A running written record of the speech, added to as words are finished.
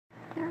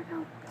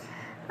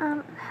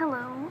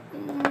Hello,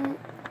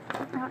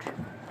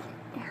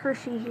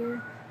 Hershey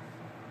here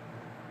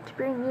to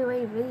bring you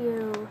a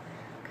video,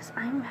 because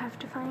I have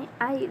to find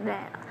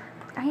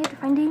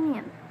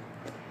Damien,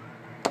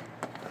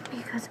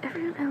 because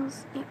everyone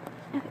else,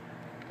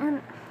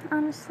 and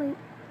honestly,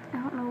 I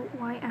don't know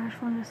why Ash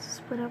wanted us to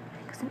split up,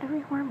 because in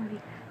every horror movie,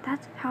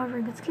 that's how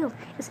everyone gets killed,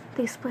 is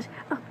they split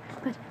up,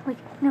 but, like,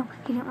 no,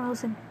 he didn't want to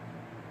listen.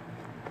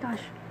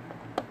 Gosh.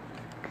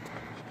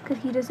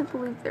 Because he doesn't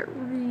believe they're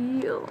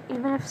real,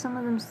 even if some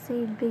of them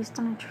say based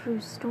on a true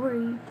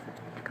story.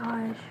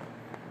 Gosh.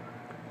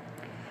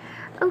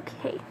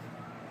 Okay.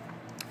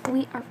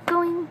 We are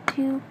going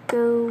to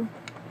go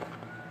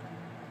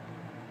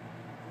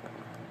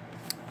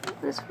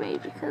this way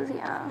because,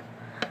 yeah.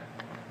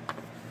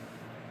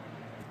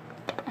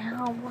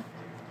 Ow.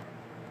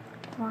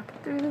 Walking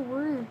through the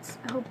woods,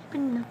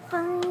 hoping to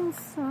find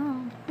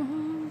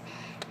something,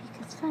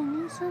 because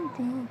finding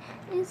something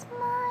is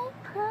my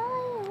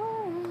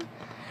priority.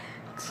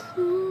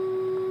 So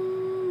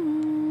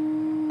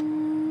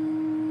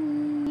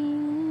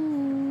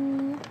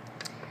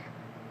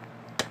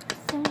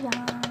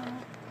yeah,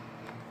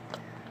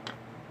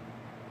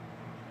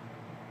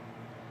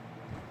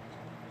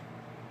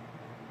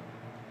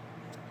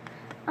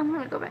 I'm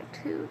gonna go back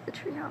to the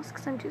treehouse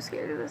because I'm too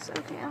scared of this.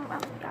 Okay, I'm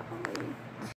probably